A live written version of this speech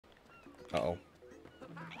Uh-oh.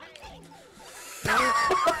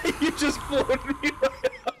 You just floated me right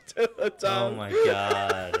up to the top. Oh my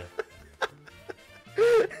god.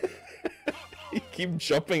 You keep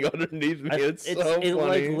jumping underneath me. It's so funny. It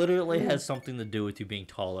like literally has something to do with you being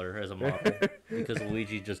taller as a model. Because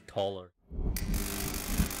Luigi's just taller.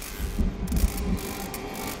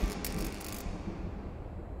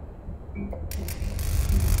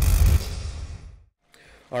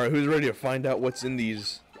 Alright, who's ready to find out what's in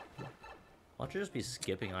these? Why don't you just be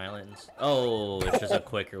skipping islands? Oh, it's just a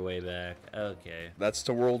quicker way back. Okay. That's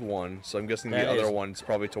to World 1, so I'm guessing That the other is- one's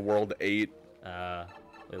probably to World 8. Wait, why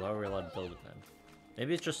were we allowed to build it then?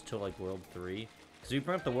 Maybe it's just to, like, World 3? Because if you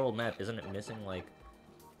bring up the world map, isn't it missing, like,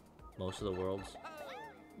 most of the worlds?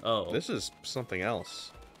 Oh. This is something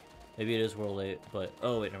else. Maybe it is World 8, but...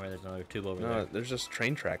 Oh, wait, never mind, there's another tube over No, there. there's just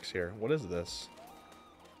train tracks here. What is this?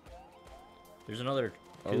 There's another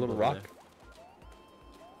A tube little over rock? there.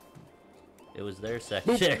 It was there,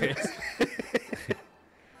 Sagittarius.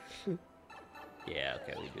 Yeah,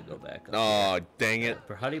 okay, we do go back. Oh, dang it.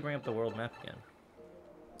 How do you bring up the world map again?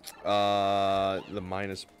 The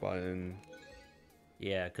minus button.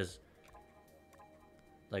 Yeah, because...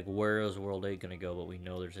 Like, where is World 8 gonna go? But we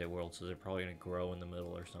know there's a world, so they're probably gonna grow in the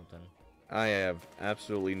middle or something. I have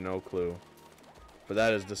absolutely no clue. But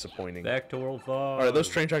that is disappointing. Back to World 5! Alright, those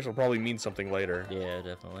train tracks will probably mean something later. Yeah,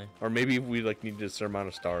 definitely. Or maybe if we like needed a certain amount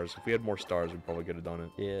of stars. If we had more stars, we probably could have done it.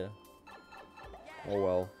 Yeah. Oh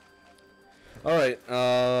well. Alright,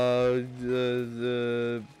 the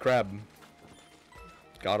crab.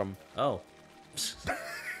 Got him. Oh.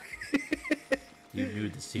 You knew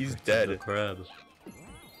the secret of dead. the crab.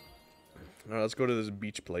 Alright, let's go to this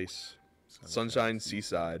beach place. Sunshine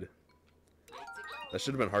Seaside. That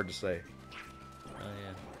should have been hard to say. Oh,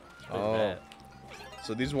 yeah. Oh. That.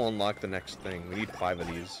 So these will unlock the next thing. We need 5 of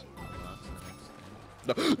these. Unlocks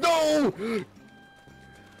the next thing. No! No!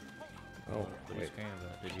 Oh, Oh, what are you wait. screaming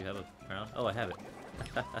about? Did you have a crown? Oh, I have it.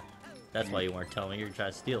 That's why you weren't telling me. You were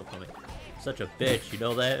trying to steal it from me. Such a bitch, you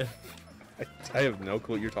know that? I have no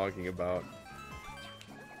clue what you're talking about.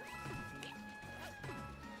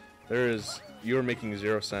 You are making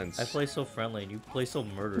 0 sense. I play so friendly and you play so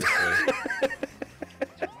murderously.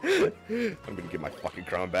 I'm gonna get my fucking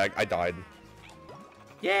crown back. I died.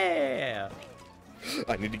 Yeah!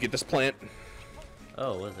 I need to get this plant.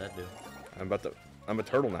 Oh, what does that do? I'm a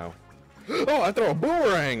turtle now. Oh, I throw a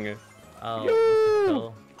boomerang! Oh, Yoo! what the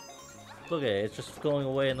hell? Look at it, it's just going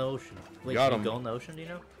away in the ocean. Wait, Got can him. you go in the ocean, do you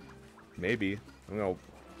know? Maybe. I'm gonna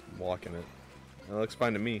walk in it. That looks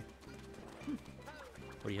fine to me.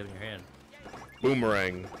 What do you have in your hand?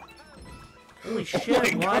 Boomerang. Holy Oh shit,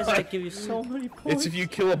 my why does God. that give you so many points? It's if you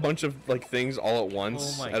kill a bunch of like things all at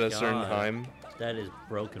once Oh my at a certain God. time. That is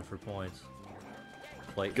broken for points.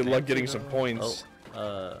 Quite Good luck getting fancy, some though. points.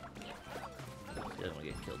 Oh, I don't want to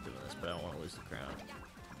get killed doing this, but I don't want to lose the crown.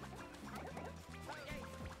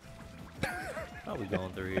 How are we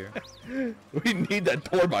going through here? We need that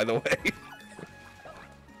door, by the way.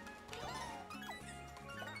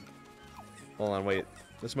 Hold on, wait.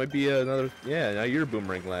 This might be another... Yeah, now you're a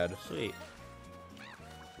boomerang lad. Sweet.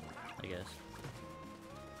 I guess.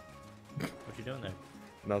 What you doing there?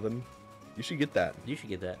 Nothing. You should get that. You should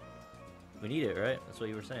get that. We need it, right? That's what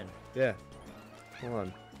you were saying. Yeah. Hold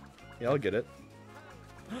on. Yeah, I'll get it.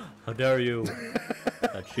 How dare you?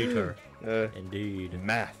 A cheater. Indeed. Indeed.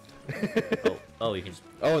 Math. Oh, you can just...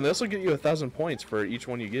 Oh, and this will get you 1,000 points for each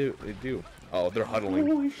one you do. Oh, they're huddling.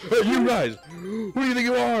 Holy Hey, you guys! Who do you think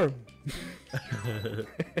you are?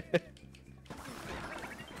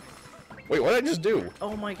 Wait, what did I just do?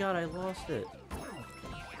 Oh my god, I lost it.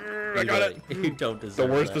 I got it. You don't The deserve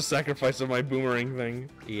worst that. the sacrifice of my boomerang thing.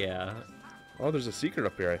 Yeah. Oh, there's a secret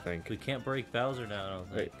up here, I think. We can't break Bowser now, I don't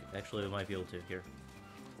think. Wait. Actually, we might be able to. Here.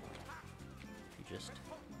 You just...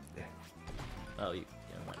 Yeah. Oh, you...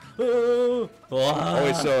 Oh, Oh,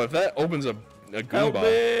 wait, so if that opens a help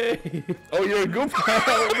Goomba... me! Oh, you're a Goomba!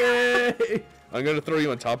 Help me! I'm gonna throw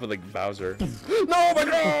you on top of the Bowser. No, my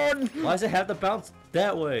God! Why does it have to bounce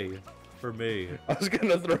that way? For me. I was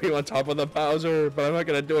gonna throw you on top of the Bowser, but I'm not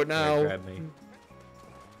gonna do it now. Right, grab me.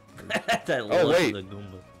 That Oh, look wait. of the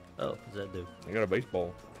Goomba. Oh, what does that do? I got a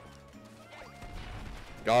baseball.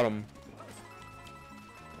 Got him.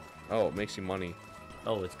 Oh, it makes you money.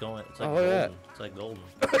 Oh, it's going. It's like Oh, look at golden. It's like golden.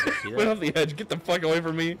 Did you see Went that? off the edge. Get the fuck away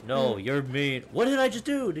from me. No, you're mean. What did I just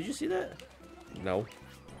do? Did you see that? No.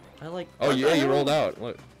 I like. Oh, what yeah, the you hell? rolled out.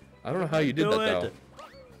 Look. I don't know how you did Do that, though. it.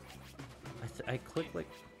 I clicked like.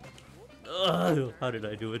 Ugh, how did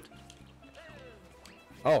I do it?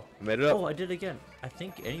 Oh, I made it up. Oh, I did it again. I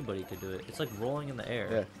think anybody could do it. It's like rolling in the air.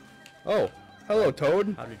 Yeah. Oh, hello,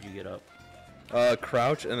 Toad. How did you get up?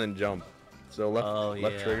 Crouch and then jump. So left, Oh,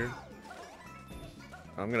 left yeah. trigger.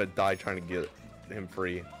 I'm gonna die trying to get him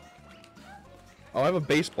free. Oh, I have a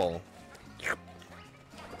baseball.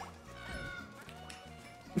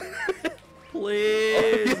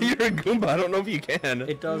 Please. You're a Goomba. I don't know if you can.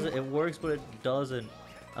 It doesn't. It works, but it doesn't.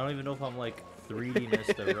 I don't even know if I'm like 3D-ness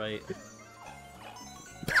the right.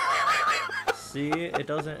 See, it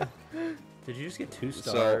doesn't. Did you just get 2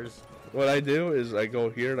 stars? So, what I do is I go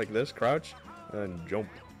here like this, crouch, and jump.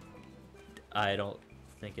 I don't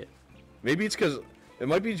think it. Maybe it's because it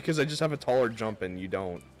might be because I just have a taller jump and you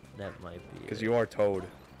don't. That might be. Because you are Toad.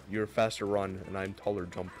 You're a faster run and I'm taller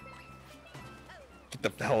jump.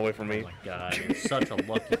 Get the hell away from me. Oh my god, you're such a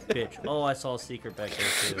lucky bitch. Oh, I saw a secret back there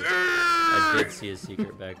too. I did see a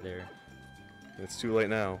secret back there. It's too late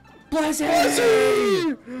now.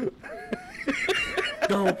 Blessing!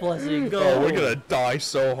 Go, Blessing, go! Oh, we're gonna die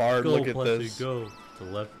so hard. Go, Look at Blessing, this. go. To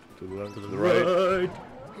the left, To the left, to the right.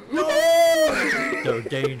 right. They're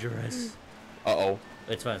dangerous. Uh-oh.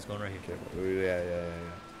 It's fine, it's going right here. Okay. Yeah.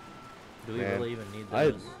 Do we Man, really even need I-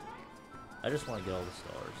 those? I just want to get all the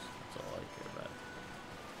stars. That's all I care about.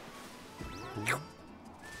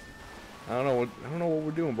 I don't know what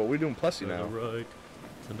we're doing, but we're doing Plessy To now. the right.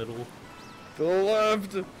 To the middle. To the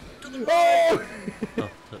left. Oh! Oh,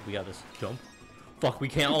 we got this. Jump. Fuck, we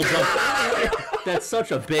can't all jump. That's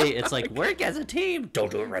such a bait. It's like, work as a team.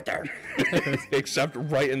 Don't do it right there. Except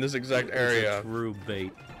right in this exact It's area. a true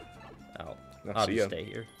bait. Oh, I'll I'll see just ya. stay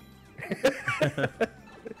here.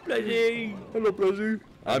 Blessing. Hello, Plessy.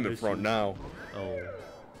 I'm in miss front you. now. Oh,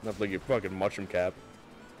 Not like your fucking mushroom cap.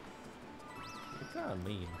 you're kind of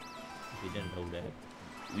mean. If you didn't know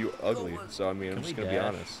that. You ugly. So I mean, I'm Can just we gonna be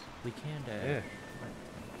dash? honest. We can dash. Yeah.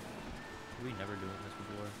 We never doing this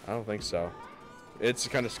before. I don't think so. It's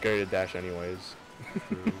kind of scary to dash anyways.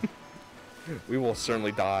 True. We will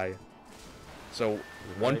certainly die. So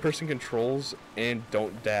one Right. person controls and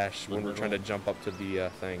don't dash The when we're trying to middle. jump up to the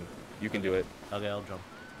thing. You can do it. Okay, I'll jump.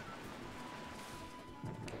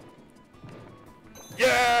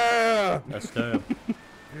 Yeah! A stamp.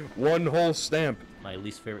 One whole stamp. My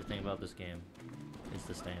least favorite thing about this game is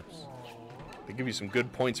the stamps. They give you some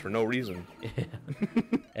good points for no reason. Yeah.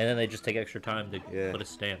 And then they just take extra time to Yeah. put a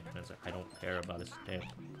stamp, and it's like, I don't care about a stamp.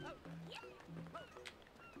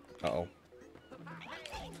 Uh-oh.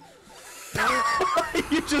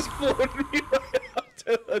 You just floated me right up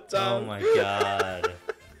to the top. Oh my god.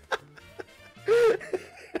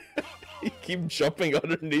 You keep jumping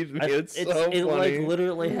underneath me. It's so it funny. like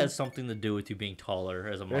literally has something to do with you being taller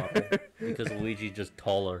as a model. Because Luigi's just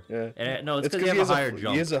taller. Yeah. And no, it's because he you have has a higher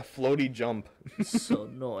jump. He has a floaty jump. So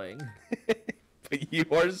annoying. But you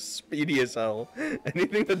are speedy as hell.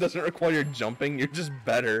 Anything that doesn't require jumping, you're just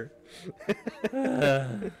better.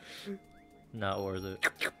 Not worth it.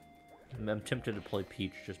 I'm tempted to play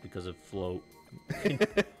Peach just because of float.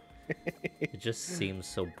 It just seems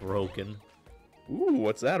so broken. Ooh,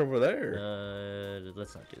 what's that over there?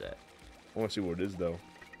 Let's not do that. I want to see what it is, though.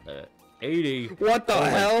 80. What the Holy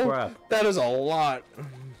hell? crap. That is a lot.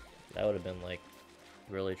 That would have been like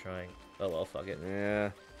really trying. Oh well, fuck it. Yeah.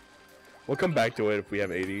 We'll come back to it if we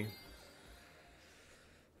have 80,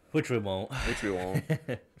 Which we won't. which we won't.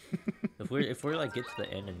 if we're like get to the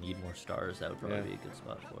end and need more stars, that would probably Yeah. be a good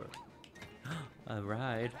spot for it. A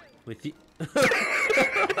ride with you.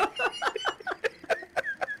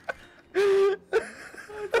 I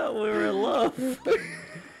thought we were in love.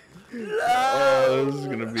 Oh, this is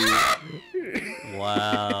gonna be.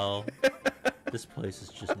 Wow. This place is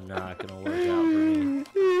just not gonna work out for me.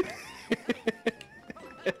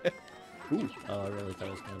 Ooh. Oh, I really thought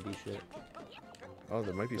it was gonna be shit. Oh,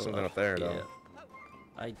 there might be Go something up. up there, Yeah. though.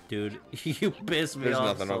 Dude, you pissed me There's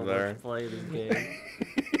off nothing so up there. much playing this game.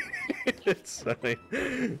 It's funny.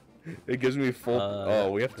 It gives me full.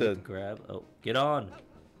 Oh, we have to. grab. Oh, get on.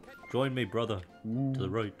 Join me, brother. To the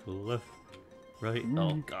right, to the left, right.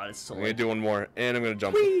 Oh God, it's so. I'm gonna Like, do one more, and I'm gonna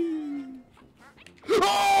jump.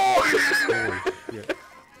 Oh! holy shit.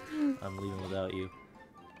 I'm leaving without you.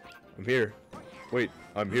 I'm here. Wait,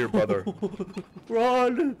 I'm here, brother.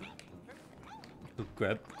 Run!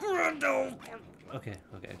 Grab. Okay.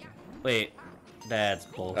 Wait, that's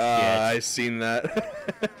bullshit. I seen that.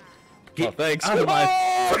 Get Oh, thanks. out of my-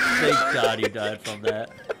 Oh! Thank God you died from that.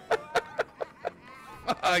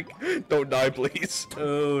 Fuck. Don't die, please.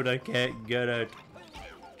 Dude, I can't get it.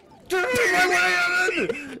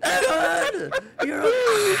 Evan! You're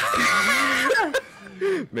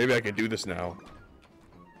Maybe I can do this now.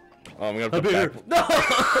 Oh, I'm gonna put here. back. No!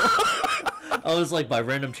 I was like, by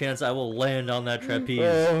random chance, I will land on that trapeze.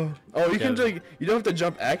 Oh, you can Devin. like, you don't have to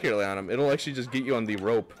jump accurately on him. It'll actually just get you on the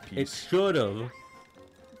rope It piece. should have.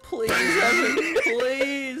 Please, Evan,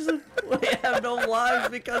 please. We have have no lives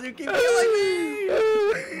because you keep killing me!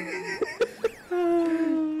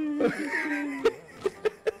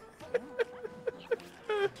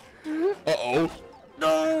 Uh-oh.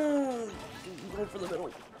 No! Go for the middle.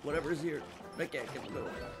 Whatever's here. I can't get the middle.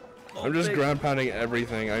 Oh, I'm just big. ground pounding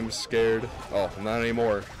everything. I'm scared. Oh, not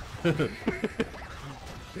anymore.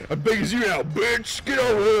 I'm big as you now, bitch! Get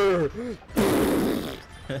over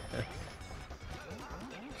here!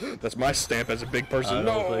 That's my stamp as a big person. I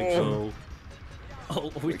don't think No! so.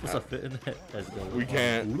 Oh, are we supposed to fit in that? We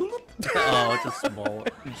can't. Oh, it's a small one.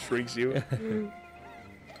 It shrinks you.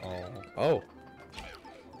 Oh. Oh.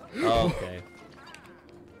 Oh, okay.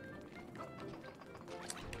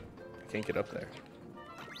 I can't get up there.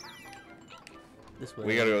 This way.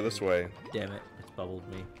 We gotta go this way. Damn it. It's bubbled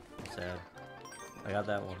me. I'm sad. I got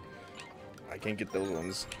that one. I can't get those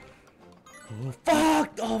ones. Oh,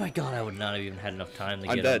 fuck! Oh my god, I would not have even had enough time to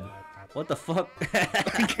I'm get dead. him. What the fuck?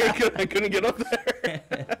 I couldn't get up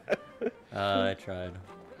there. I tried.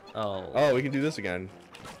 Oh. Oh, we can do this again.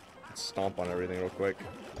 Let's stomp on everything real quick.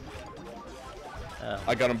 Oh,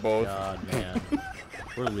 I got them both. God, man.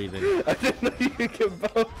 We're leaving. I didn't know you could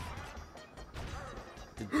get both.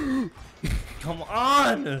 Come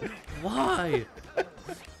on! Why?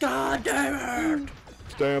 God damn it!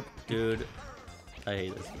 Stamp. Dude, I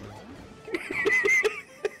hate this game.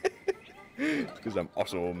 Because I'm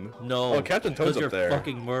awesome. No. Oh, Captain Toad's you're up there.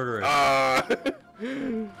 fucking murderous.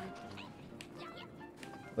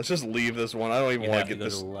 Let's just leave this one. I don't even You want have to to get go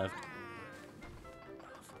this. to the left.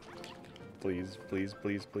 Please, please,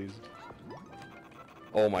 please, please.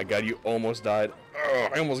 Oh my god, you almost died.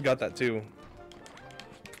 Ugh, I almost got that too.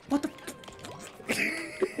 What the?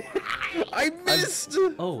 I missed!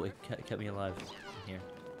 Oh, it kept me alive. Here.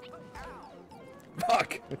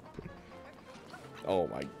 Fuck! Oh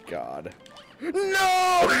my god.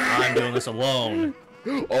 No! I'm doing this alone.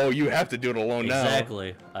 Oh, you have to do it alone now.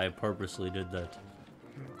 Exactly. I purposely did that.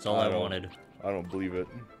 That's all I wanted. I don't believe it.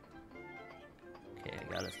 Okay, I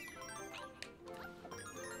got it.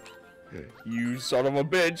 You son of a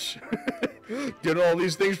bitch! Did all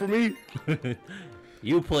these things for me?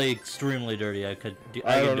 You play extremely dirty. I can do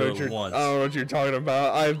I it don't know once. what you're talking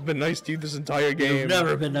about. I've been nice to you this entire game. You've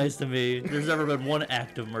never been nice to me. There's never been one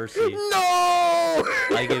act of mercy. No!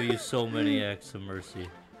 I give you so many acts of mercy.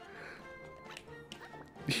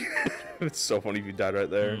 It's so funny if you died right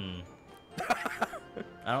there.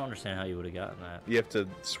 I don't understand how you would have gotten that. You have to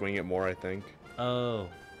swing it more, I think. Oh,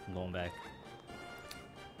 I'm going back.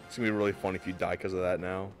 It's gonna be really fun if you die because of that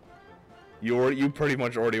now. You pretty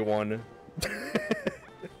much already won.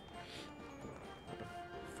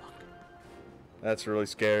 That's really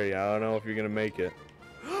scary. I don't know if you're gonna make it.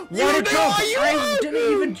 What a jump! I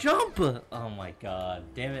didn't even jump! Oh my god.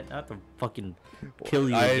 Damn it, not to fucking kill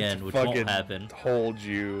you again, which won't happen. Told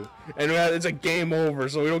you. And it's a game over,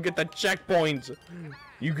 so we don't get the checkpoint.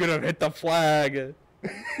 You could have hit the flag.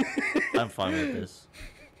 I'm fine with this.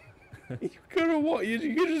 You could have won. You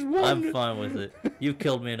just won. I'm fine with it. You've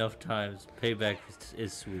killed me enough times. Payback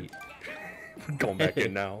is sweet. We're going back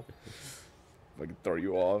in now. If I can throw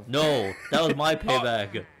you off. No, that was my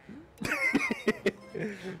payback.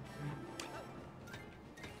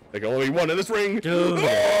 I can only one in this ring. Dude.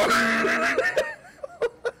 I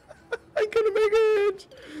couldn't make it.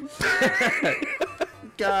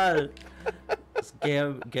 God. This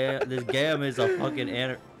game is a fucking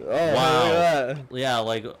Oh, wow. look at that. Yeah,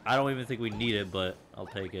 like, I don't even think we need it, but I'll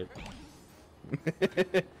take it.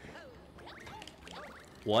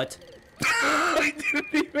 What? I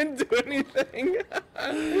didn't even do anything.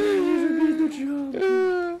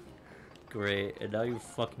 Great, and now you're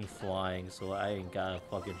fucking flying, so I ain't got a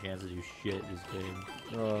fucking chance to do shit in this game.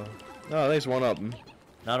 Oh, thanks, one up.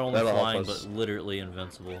 Not only That'll help flying, us. but literally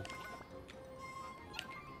invincible.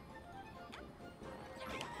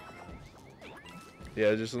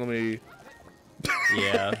 Yeah, just let me.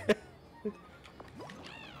 Yeah.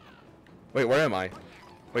 Wait, where am I?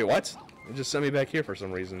 Wait, what? It just sent me back here for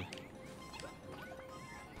some reason.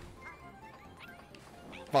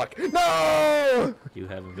 Fuck. No! You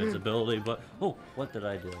have invincibility, but... Oh, what did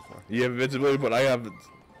I do that for? You have invincibility, but I have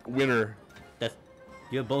winner. That's...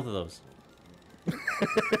 You have both of those.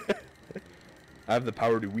 I have the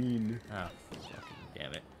power to win. Ah, fucking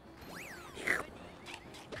damn it.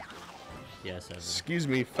 Yes, Evan. Excuse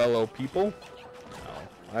me, fellow people. Oh.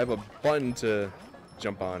 I have a button to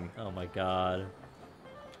jump on. Oh my god.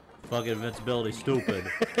 Fucking invincibility, stupid.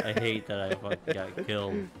 I hate that I fucking got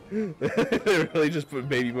killed. They really just put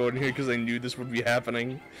baby mode in here because they knew this would be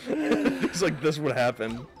happening. It's like this would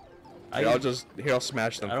happen. Here, I'll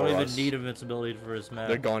smash them. I don't for even us. need invincibility for this map.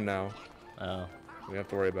 They're gone now. Oh. We don't have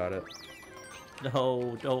to worry about it.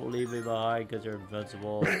 No, don't leave me behind because you're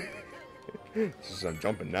invincible. Since I'm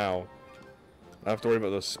jumping now. I don't have to worry about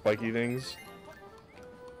those spiky things.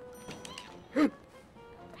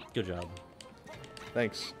 Good job.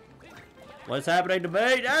 Thanks. What's happening to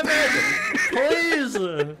me? Damn it! Please!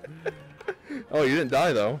 Oh, you didn't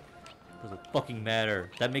die though. Doesn't fucking matter.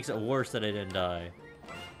 That makes it worse that I didn't die.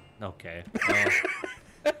 Okay.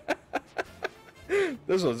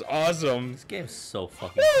 This was awesome. This game's so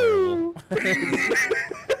fucking terrible.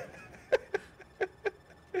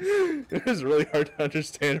 It is really hard to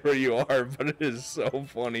understand where you are, but it is so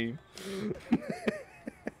funny.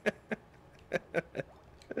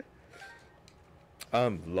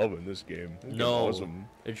 I'm loving this game. No, awesome.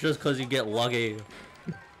 It's just because you get lucky.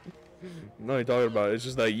 No, you're talking about it. It's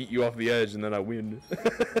just that I eat you off the edge and then I win.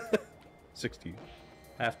 60.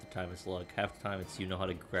 Half the time it's luck. Half the time it's you know how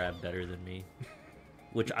to grab better than me.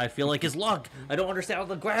 Which I feel like is luck. I don't understand how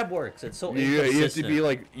the grab works. It's so inconsistent. You have to be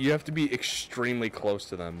like, you have to be extremely close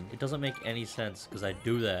to them. It doesn't make any sense because I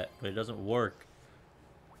do that, but it doesn't work.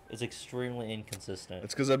 It's extremely inconsistent.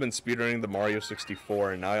 It's because I've been speedrunning the Mario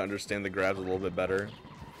 64 and now I understand the grabs a little bit better.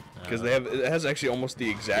 Because it has actually almost the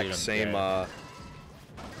exact same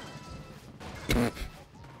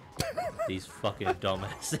These fucking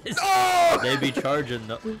dumbasses. Oh! They be charging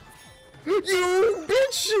the... You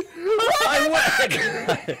bitch!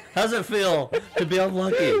 I win! How's it feel to be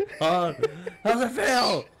unlucky? How's it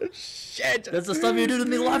feel? Shit! That's the stuff you do to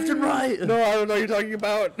me left and right! No, I don't know what you're talking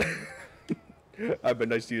about. I've been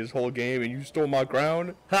nice to you this whole game and you stole my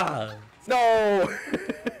crown. Ha! No!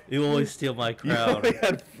 You always steal my crown.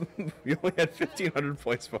 You only had 1,500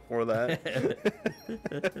 points before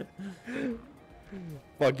that.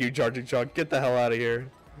 Fuck you, Charging Chuck. Get the hell out of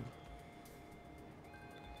here.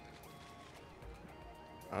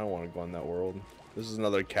 I don't want to go in that world. This is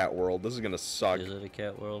another cat world. This is gonna suck. Is it a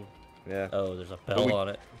cat world? Yeah. Oh, there's a bell on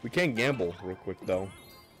it. We can gamble real quick though.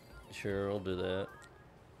 Sure, we'll do that.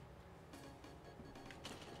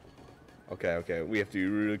 Okay, okay. We have to be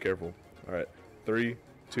really careful. All right. 3,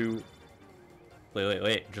 2.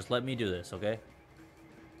 Wait. Just let me do this, okay?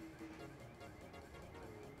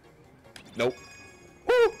 Nope.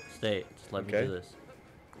 Woo! Stay. Just let me do this.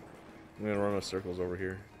 I'm gonna run in circles over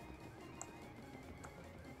here.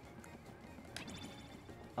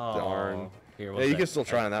 Oh, darn. Here, yeah, you can still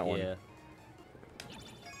try on that one. Yeah.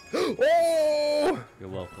 Oh! You're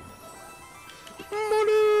welcome.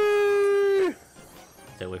 Money!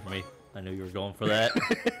 Stay away from me. I knew you were going for that.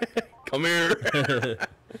 Come here.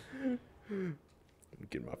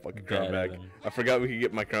 Get my fucking crown back. I forgot we could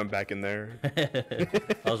get my crown back in there.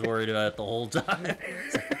 I was worried about it the whole time.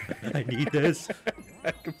 I need this.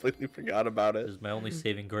 I completely forgot about it. This is my only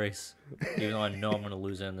saving grace. Even though I know I'm gonna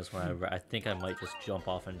lose in this one, I think I might just jump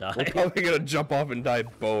off and die. We're probably gonna jump off and die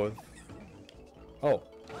both. Oh.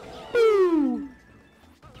 Woo!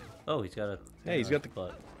 Oh, he's got a... Hey, he's got the...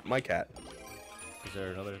 butt. My cat. Is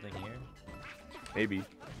there another thing here? Maybe.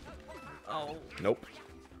 Oh. Nope.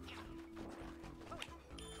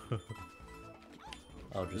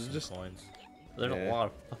 Oh, just some coins. There's a lot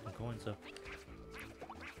of fucking coins, though.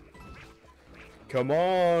 Come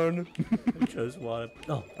on! I just want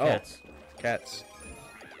to... Oh, cats. Oh, cats.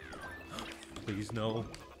 Please, no.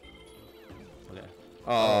 Okay.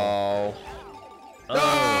 Oh. Oh,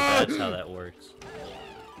 that's how that works.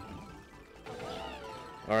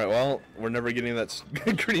 Alright, well, we're never getting that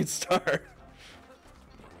green star.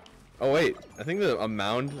 Oh, wait. I think a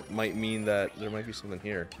mound might mean that there might be something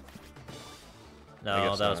here.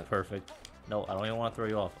 No, that was perfect. No, I don't even want to throw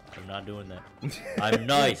you off. I'm not doing that. I'm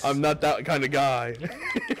nice. I'm not that kind of guy.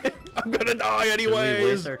 I'm gonna die anyways. Did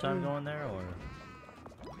we waste our time going there, or?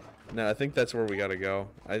 No, I think that's where we gotta go.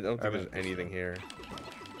 I don't think there's anything here.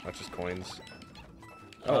 Not just coins.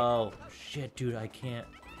 Oh, shit, dude, I can't.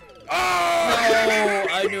 Oh!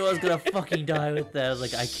 I knew I was gonna fucking die with that. I was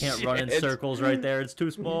like, I can't run in circles right there. It's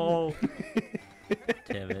too small.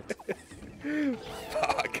 Damn it.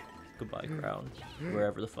 Fuck. Goodbye, crown.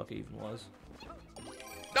 Wherever the fuck it even was.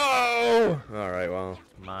 No! Alright, well.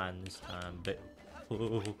 Mine this time,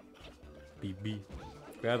 oh, BB.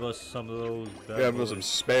 Grab us some of those. Grab us some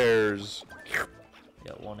spares.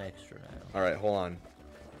 Got one extra now. Alright, hold on.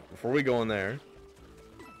 Before we go in there.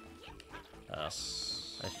 Oh, I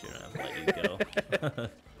shouldn't have let you go.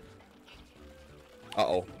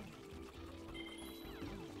 Uh-oh.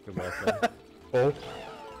 You're welcome. Oh.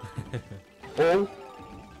 Oh.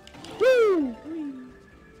 Woo!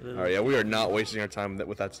 Alright, yeah, we are not wasting our time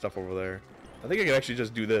with that stuff over there. I think I can actually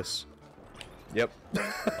just do this. Yep.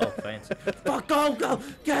 Oh, fancy. Fuck, go!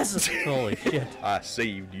 Yes! Holy shit. I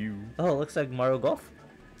saved you. Oh, it looks like Mario Golf.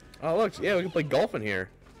 Oh, look, yeah, we can play golf in here.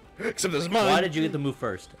 Except this is mine. Why did you get the move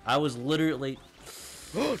first? I was literally...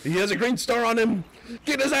 He has a green star on him!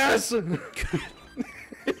 Get his ass!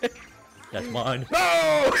 That's mine.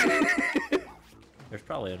 No! There's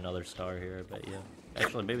probably another star here, I bet you.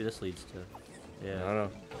 Actually, maybe this leads to... Yeah. I don't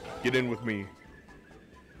know. Get in with me.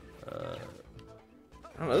 I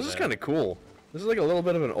don't know, this is kind of cool. This is like a little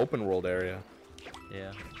bit of an open world area.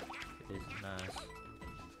 Yeah. It is nice.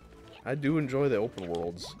 I do enjoy the open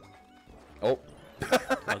worlds. Oh.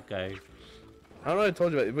 Okay. I don't know what I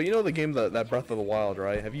told you about, but you know the game that Breath of the Wild,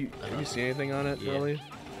 right? Have you seen anything on it, Yeah. really?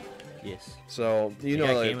 Yes. So you know,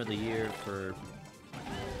 got like, Game of the Year for...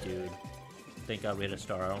 Dude. Thank God we had a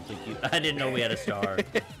star. I don't think you... I didn't know we had a star.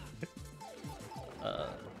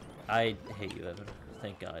 I hate you, Evan.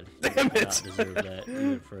 Thank God. You Damn did it. not deserve that,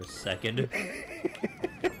 even for a second.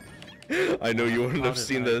 I know you wouldn't have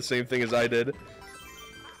seen the same thing as I did.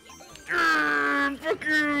 Fuck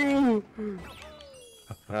you!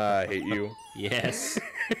 I hate you. Yes.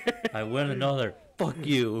 I win another. Fuck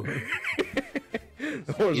you.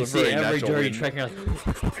 That was You a see very every natural dirty win. trick. I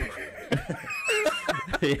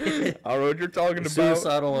don't know what you're talking about.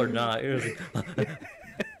 Suicidal or not.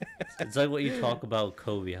 It's like what you talk about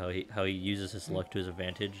Cody, how he uses his luck to his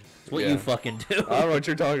advantage. It's what Yeah. you fucking do. I don't know what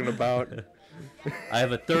you're talking about. I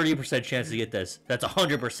have a 30% chance to get this. That's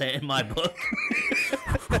 100% in my book.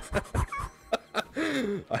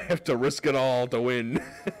 I have to risk it all to win.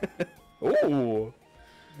 Ooh.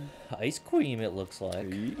 Ice cream, it looks like.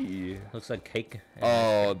 Eee. Looks like cake.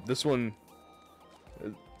 Oh, this one.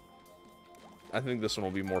 I think this one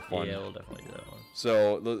will be more fun. Yeah, we'll definitely do that one.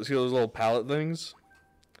 So, see those little pallet things?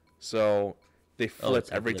 So, they flip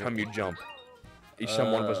it's every like time you jump. Each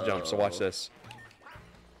time one of us jumps. So watch this.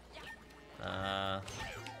 Are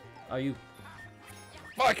you...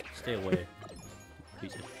 Fuck! Stay away.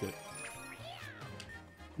 Piece of shit.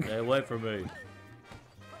 Stay away from me.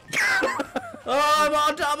 Oh, I'm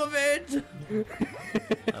on top of it!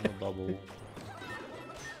 I'm a bubble.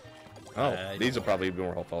 Oh, these will probably be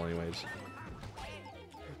more helpful anyways.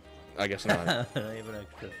 I guess not. Not even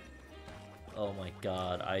extra. Oh my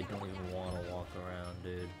god, I don't even want to walk around,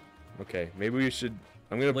 dude. Okay, maybe we should...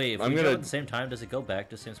 I'm gonna... Wait, if I'm we gonna... jump at the same time, does it go back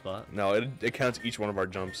to the same spot? No, it counts each one of our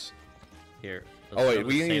jumps. Here. Oh wait, jump at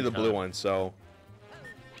we the need same the blue time. one, so...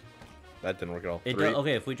 That didn't work at all. It Three.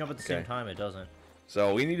 okay, if we jump at the same Okay. time, it doesn't.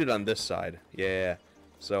 So we need it on this side. Yeah.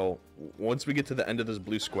 So once we get to the end of this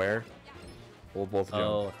blue square, we'll both jump.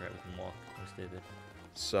 Oh, I forgot we can walk. We stay there.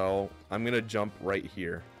 So I'm gonna jump right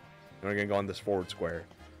here. And we're gonna go on this forward square.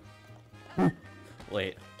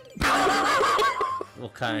 Wait.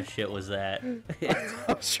 What kind of shit was that?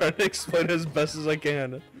 I was trying to explain it as best as I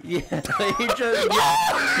can. Yeah, you just...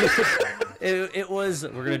 it was,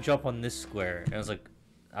 we're gonna jump on this square. And I was like,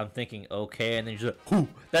 I'm thinking, okay, and then you just like, whoo!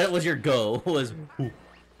 That was your go, was whoo. There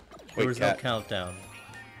Wait, was cat. no countdown.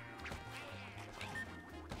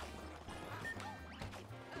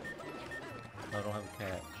 I don't have a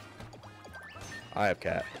cat. I have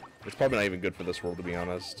cat. It's probably not even good for this world, to be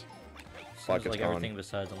honest. Fuck, Seems it's like gone. everything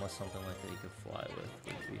besides, unless something like that you could fly with.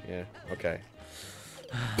 Would be... Yeah. Okay.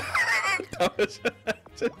 That was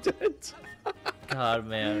it. God,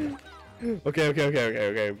 man.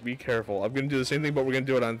 Okay. Be careful. I'm gonna do the same thing, but we're gonna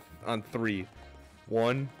do it on 3.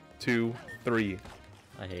 1, 2, 3.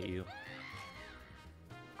 I hate you.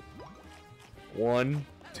 1,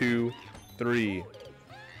 2, 3.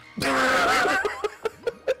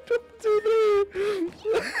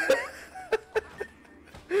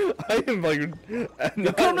 I am like...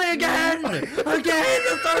 You're coming again! Again,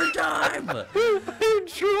 the third time! I'm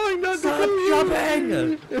trying not Stop to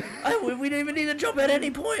jumping! We didn't even need to jump at any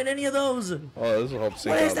point in any of those! Oh, this will help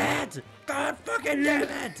sync What is up. that? God fucking damn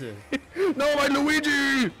it! No, my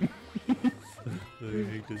Luigi! I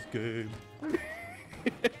hate this game.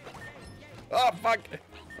 Oh, fuck!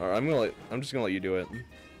 Alright, I'm just gonna let you do it.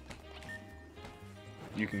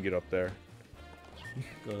 You can get up there.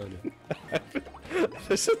 Good.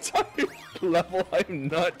 This entire level, I'm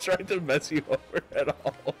not trying to mess you over at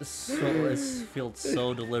all. This feels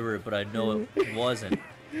so deliberate, but I know it wasn't.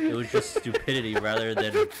 It was just stupidity rather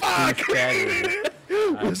than douchebaggery.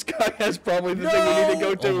 This guy has probably the thing we need to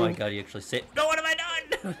go to. Oh my god, he actually saved. No, what have I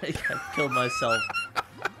done? I killed myself.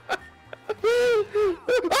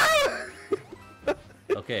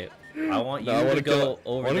 Okay, I want you to go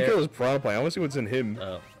over there. I want to kill his piranha plant. I want to see what's in him.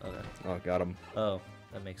 Oh, okay. Oh, got him. Oh,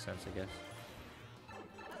 that makes sense, I guess.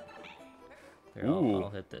 Here, Ooh. I'll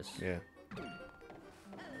hit this. Yeah.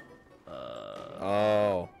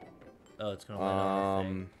 Oh, it's gonna land on the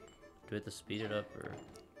thing. Do we have to speed it up or?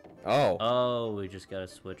 Oh. Oh, we just gotta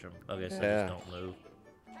switch them. Okay, so Yeah. just don't move.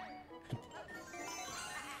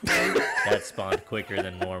 That spawned quicker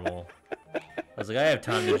than normal. I was like, I have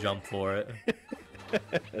time to jump for it.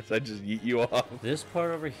 So I just yeet you off. This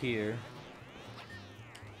part over here,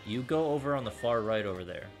 you go over on the far right over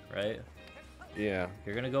there, right? Yeah.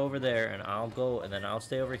 You're gonna go over there, and I'll go, and then I'll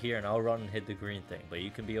stay over here, and I'll run and hit the green thing. But you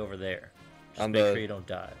can be over there. Just make sure you don't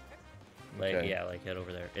die. Like, okay. yeah, like head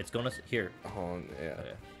over there. It's gonna here. Oh, yeah.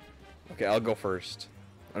 Okay. Okay, I'll go first.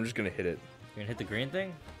 I'm just gonna hit it. You're gonna hit the green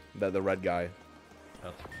thing? The red guy.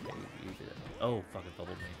 Okay, yeah, you do that. Oh, fucking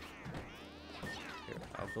bubbled me. Here,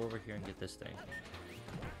 I'll go over here and get this thing.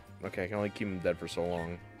 Okay, I can only keep him dead for so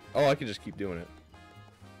long. Oh, I can just keep doing it.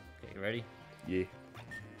 Okay, you ready? Yeah.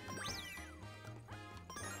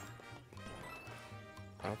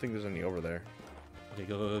 I don't think there's any over there. Okay,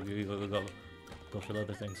 go. Go for the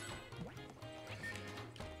other things.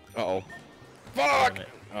 Uh-oh. Fuck!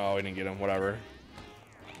 Oh, we didn't get him. Whatever.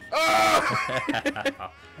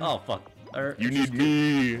 Ah! Oh, fuck. You need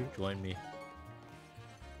me. Join me.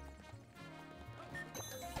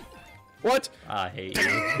 What? I hate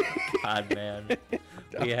you. God, man.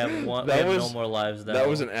 We have no more lives now. That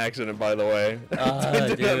was an accident, by the way. I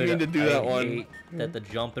did not mean to do that one. Hate that the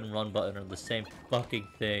jump and run button are the same fucking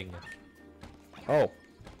thing. Oh.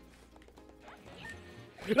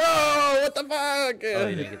 No! What the fuck? Oh,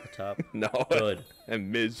 you didn't get the top? No. Good. I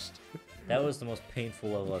missed. That was the most painful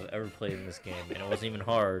level I've ever played in this game, and it wasn't even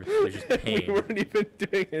hard. It was just pain. We weren't even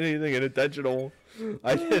doing anything intentional.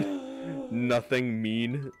 I did nothing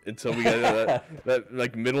mean until we got that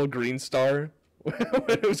like middle green star when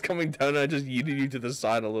it was coming down. And I just yeeted you to the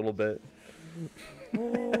side a little bit.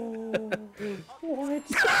 What?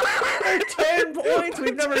 10 points?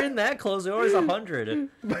 We've never been that close. They're always 100.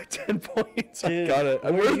 By 10 points. Dude, I got it.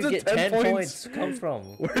 Where Where's did you the get 10 points come from?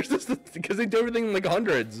 Where's this? Because they do everything in like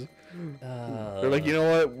hundreds. They're like, you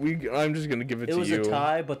know what? I'm just gonna give it to you. It was a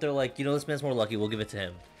tie, but they're like, you know, this man's more lucky. We'll give it to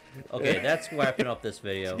him. Okay, that's wrapping up this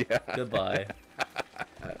video. Yeah. Goodbye.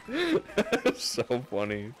 So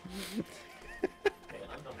funny.